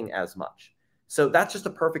connecting as much. So that's just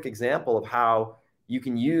a perfect example of how you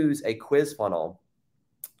can use a quiz funnel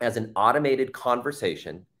as an automated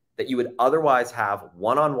conversation that you would otherwise have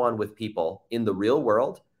one-on-one with people in the real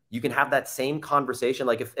world. You can have that same conversation.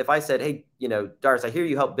 Like if I said, hey, Dars, I hear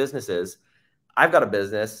you help businesses. I've got a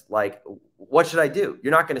business. Like, what should I do?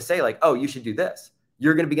 You're not going to say like, oh, you should do this.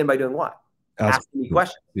 You're going to begin by doing what? Asking me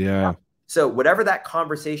questions. Yeah. So whatever that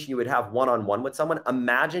conversation you would have one-on-one with someone,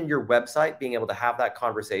 imagine your website being able to have that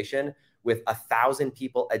conversation with 1,000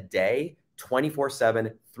 people a day,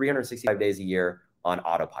 24/7, 365 days a year on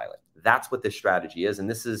autopilot. That's what this strategy is. And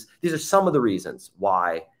these are some of the reasons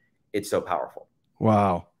why it's so powerful.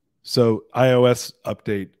 Wow. So iOS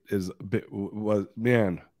update is a bit,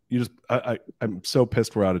 man, I'm so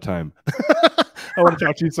pissed we're out of time. I want to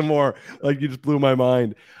talk to you some more. Like, you just blew my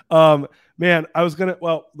mind. Man,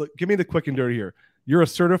 look, give me the quick and dirty here. You're a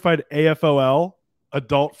certified AFOL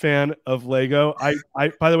adult fan of Lego.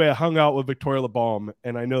 By the way, I hung out with Victoria LeBaum,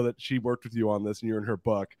 and I know that she worked with you on this and you're in her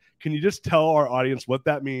book. Can you just tell our audience what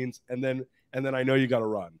that means? And then I know you got to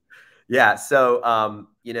run. Yeah. So,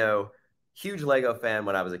 huge Lego fan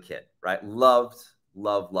when I was a kid, right? Loved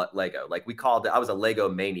Lego. Like I was a Lego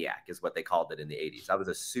maniac is what they called it in the 80s. I was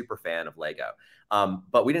a super fan of Lego.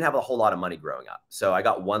 But we didn't have a whole lot of money growing up. So I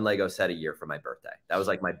got one Lego set a year for my birthday. That was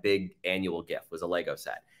like my big annual gift, was a Lego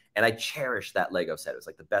set. And I cherished that Lego set. It was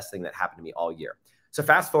like the best thing that happened to me all year. So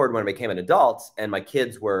fast forward when I became an adult and my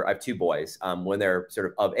kids I have two boys, when they're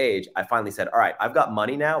sort of age, I finally said, all right, I've got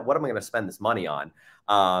money now. What am I going to spend this money on?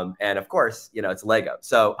 And of course, it's Lego.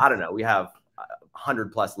 So I don't know, we have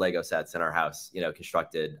 100+ Lego sets in our house,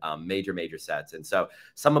 constructed, major sets. And so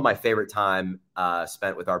some of my favorite time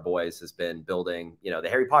spent with our boys has been building, the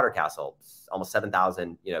Harry Potter castle, almost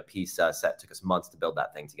 7,000, piece set. Took us months to build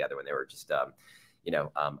that thing together when they were just, a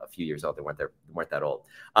few years old. They weren't that old.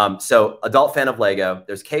 So adult fan of Lego.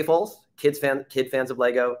 There's K-Fols, kid fans of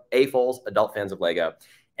Lego, A-Fols, adult fans of Lego.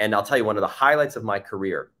 And I'll tell you, one of the highlights of my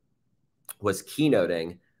career was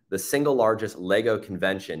keynoting the single largest Lego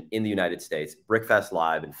convention in the United States, Brickfest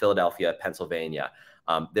Live in Philadelphia, Pennsylvania.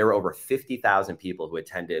 There were over 50,000 people who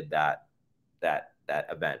attended that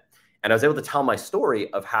event. And I was able to tell my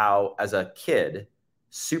story of how, as a kid,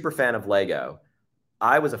 super fan of Lego,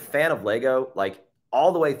 I was a fan of Lego, like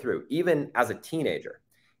all the way through, even as a teenager.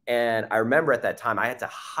 And I remember at that time, I had to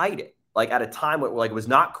hide it, like at a time where like it was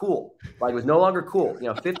not cool. Like it was no longer cool.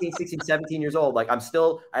 15, 16, 17 years old. Like I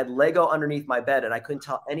had Lego underneath my bed and I couldn't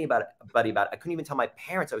tell anybody about it. I couldn't even tell my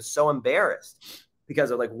parents. I was so embarrassed because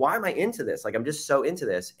I was like, why am I into this? Like, I'm just so into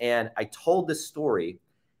this. And I told this story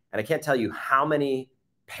and I can't tell you how many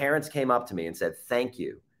parents came up to me and said, thank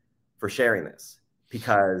you for sharing this,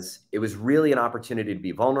 because it was really an opportunity to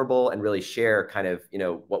be vulnerable and really share kind of,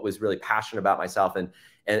 what was really passionate about myself.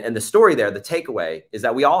 And the story there, the takeaway is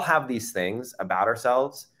that we all have these things about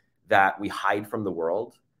ourselves that we hide from the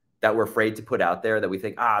world, that we're afraid to put out there, that we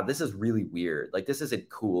think, this is really weird. Like, this isn't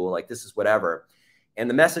cool. Like, this is whatever. And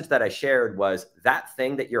the message that I shared was that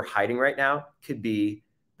thing that you're hiding right now could be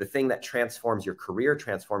the thing that transforms your career,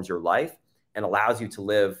 transforms your life, and allows you to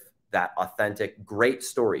live that authentic, great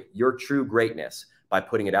story, your true greatness, by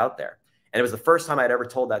putting it out there. And it was the first time I'd ever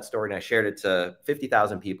told that story, and I shared it to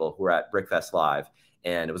 50,000 people who were at Brickfest Live.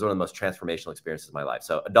 And it was one of the most transformational experiences of my life.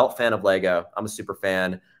 So adult fan of Lego. I'm a super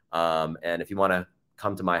fan. And if you want to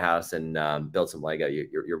come to my house and build some Lego,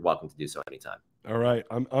 you're welcome to do so anytime. All right.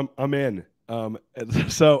 I'm in.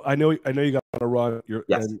 So I know you got to run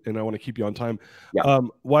Yes. and I want to keep you on time. Yeah.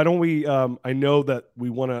 Why don't we, I know that we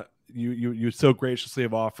want to, you so graciously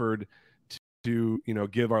have offered to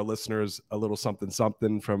give our listeners a little something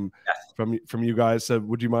from you guys. So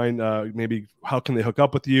would you mind maybe how can they hook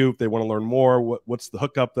up with you if they want to learn more? What's the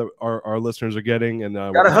hookup that our listeners are getting? And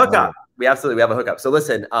got a hookup. We have a hookup. So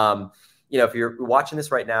listen, if you're watching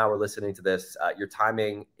this right now or listening to this, your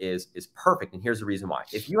timing is perfect. And here's the reason why.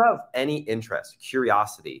 If you have any interest,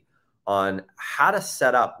 curiosity on how to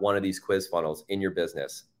set up one of these quiz funnels in your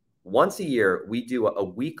business, once a year, we do a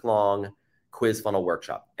week-long quiz funnel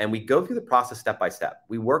workshop. And we go through the process step by step.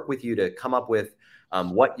 We work with you to come up with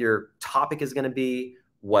what your topic is going to be,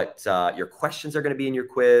 what your questions are going to be in your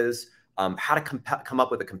quiz, how to come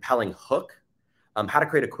up with a compelling hook, how to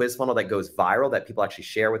create a quiz funnel that goes viral, that people actually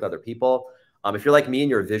share with other people. If you're like me and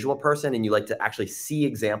you're a visual person and you like to actually see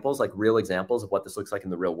examples, like real examples of what this looks like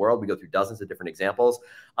in the real world, we go through dozens of different examples.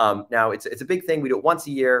 Now, it's a big thing. We do it once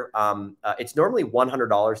a year. It's normally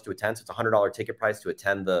 $100 to attend. So it's a $100 ticket price to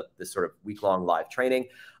attend this sort of week-long live training.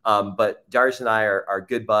 But Darius and I are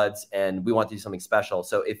good buds, and we want to do something special.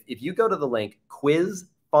 So if you go to the link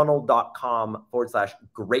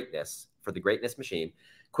quizfunnel.com/greatness for the greatness machine,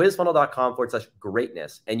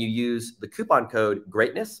 quizfunnel.com/greatness, and you use the coupon code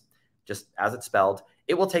greatness, just as it's spelled,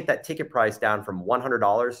 it will take that ticket price down from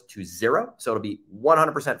 $100 to $0. So it'll be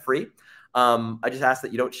 100% free. I just ask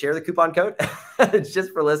that you don't share the coupon code. It's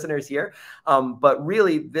just for listeners here. But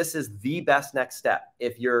really, this is the best next step.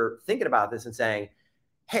 If you're thinking about this and saying,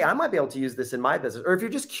 hey, I might be able to use this in my business, or if you're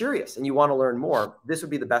just curious and you want to learn more, this would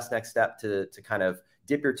be the best next step to kind of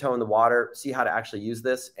dip your toe in the water, see how to actually use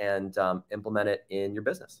this and implement it in your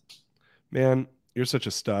business. Man, you're such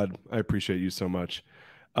a stud. I appreciate you so much.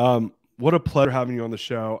 What a pleasure having you on the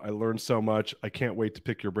show. I learned so much. I can't wait to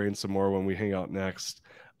pick your brain some more when we hang out next.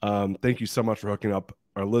 Thank you so much for hooking up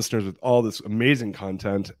our listeners with all this amazing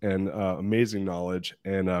content and amazing knowledge.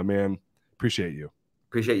 And man, appreciate you.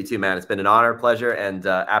 Appreciate you too, man. It's been an honor, pleasure, and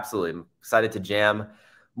absolutely I'm excited to jam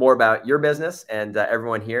more about your business and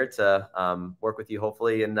everyone here to work with you,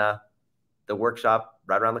 hopefully, in the workshop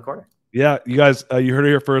right around the corner. Yeah, you guys, you heard it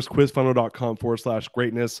here first,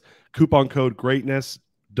 quizfunnel.com/greatness, coupon code greatness.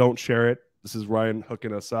 Don't share it. This is Ryan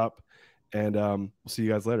hooking us up, and we'll see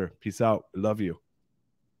you guys later. Peace out. Love you.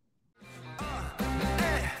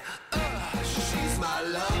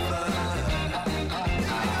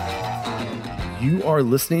 You are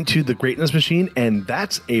listening to The Greatness Machine, and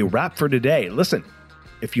that's a wrap for today. Listen,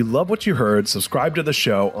 if you love what you heard, subscribe to the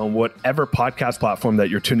show on whatever podcast platform that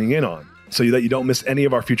you're tuning in on, so that you don't miss any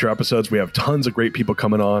of our future episodes. We have tons of great people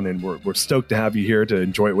coming on, and we're stoked to have you here to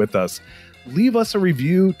enjoy it with us. Leave us a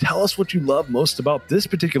review. Tell us what you love most about this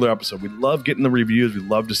particular episode. We love getting the reviews. We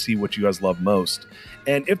love to see what you guys love most.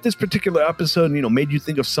 And if this particular episode, made you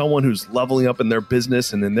think of someone who's leveling up in their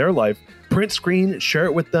business and in their life, print screen, share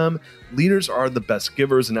it with them. Leaders are the best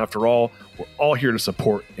givers. And after all, we're all here to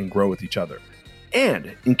support and grow with each other.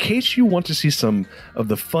 And in case you want to see some of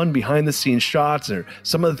the fun behind the scenes shots or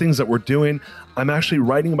some of the things that we're doing, I'm actually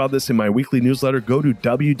writing about this in my weekly newsletter. Go to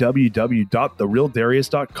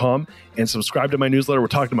www.therealdarius.com and subscribe to my newsletter. We're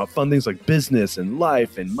talking about fun things like business and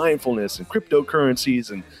life and mindfulness and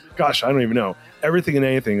cryptocurrencies and gosh, I don't even know, everything and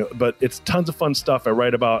anything, but it's tons of fun stuff I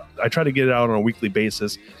write about. I try to get it out on a weekly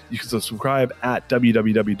basis. You can subscribe at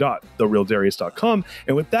www.therealdarius.com.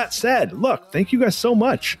 And with that said, look, thank you guys so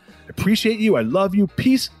much. I appreciate you. I love you.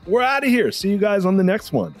 Peace. We're out of here. See you guys on the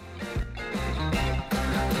next one.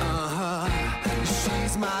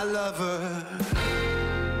 She's my lover.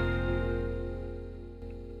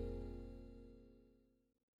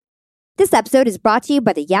 This episode is brought to you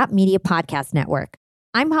by the Yap Media Podcast Network.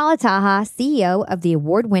 I'm Hala Taha, CEO of the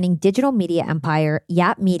award-winning digital media empire,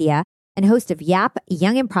 Yap Media, and host of Yap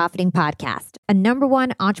Young and Profiting Podcast, a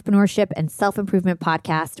 #1 entrepreneurship and self-improvement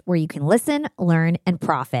podcast where you can listen, learn, and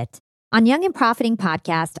profit. On Young and Profiting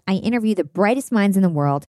Podcast, I interview the brightest minds in the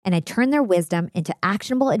world, and I turn their wisdom into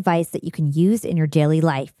actionable advice that you can use in your daily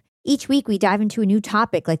life. Each week, we dive into a new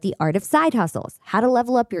topic like the art of side hustles, how to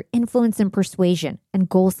level up your influence and persuasion, and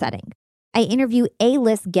goal setting. I interview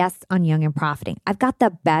A-list guests on Young and Profiting. I've got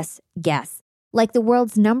the best guests. like the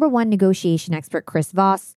world's #1 negotiation expert Chris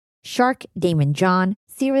Voss, Shark Damon John,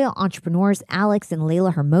 serial entrepreneurs Alex and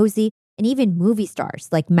Layla Hermosi, and even movie stars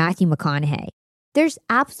like Matthew McConaughey. There's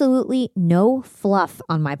absolutely no fluff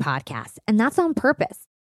on my podcast, and that's on purpose.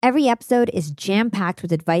 Every episode is jam-packed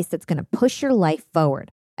with advice that's going to push your life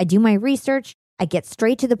forward. I do my research, I get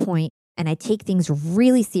straight to the point, and I take things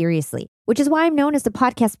really seriously, which is why I'm known as the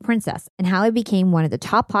podcast princess and how I became one of the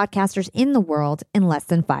top podcasters in the world in less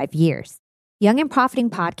than 5 years. Young and Profiting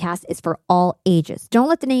Podcast is for all ages. Don't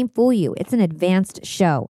let the name fool you. It's an advanced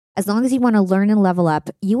show. As long as you want to learn and level up,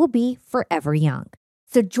 you will be forever young.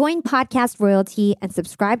 So join Podcast Royalty and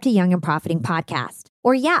subscribe to Young and Profiting Podcast,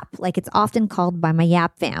 or YAP, like it's often called by my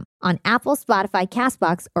YAP fam, on Apple, Spotify,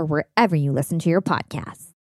 CastBox, or wherever you listen to your podcasts.